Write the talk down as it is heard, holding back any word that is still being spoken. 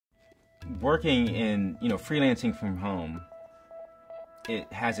working in, freelancing from home,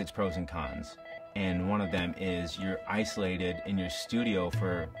 it has its pros and cons. And one of them is you're isolated in your studio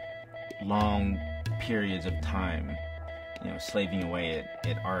for long periods of time, slaving away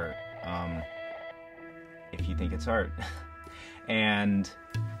at art, if you think it's art. And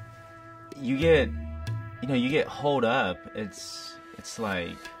you get holed up. It's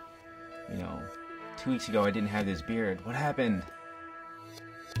like, 2 weeks ago I didn't have this beard. What happened?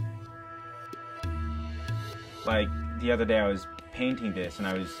 Like the other day I was painting this and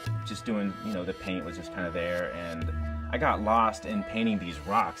I was just doing, the paint was just kind of there, and I got lost in painting these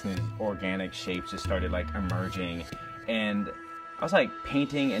rocks, and these organic shapes just started like emerging, and I was like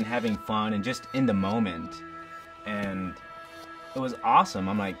painting and having fun and just in the moment, and it was awesome.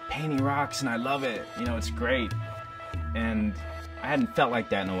 I'm like painting rocks and I love it, it's great, and I hadn't felt like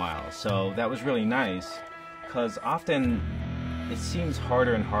that in a while, so that was really nice, because often it seems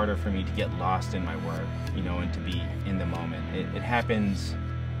harder and harder for me to get lost in my work, and to be in the moment. It happens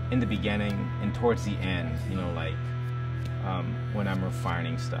in the beginning and towards the end, like when I'm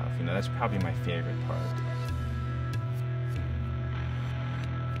refining stuff. That's probably my favorite part.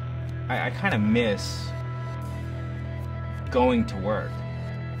 I kind of miss going to work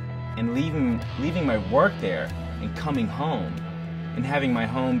and leaving my work there and coming home and having my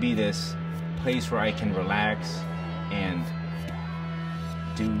home be this place where I can relax and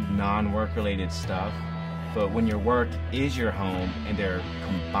do non-work related stuff. But when your work is your home and they're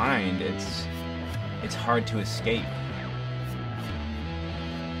combined, it's hard to escape.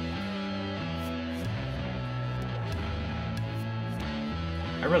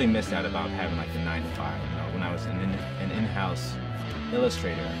 I really missed out about having like the 9 to 5. When I was an in-house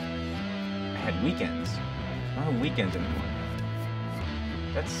illustrator, I had weekends. I don't have weekends anymore.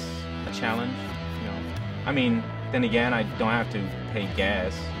 That's a challenge, I mean, then again, I don't have to pay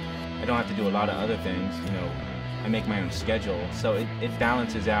gas. I don't have to do a lot of other things, I make my own schedule, so it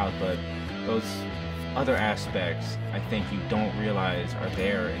balances out, but those other aspects, I think you don't realize are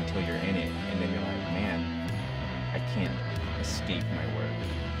there until you're in it, and then you're like, man, I can't escape my work.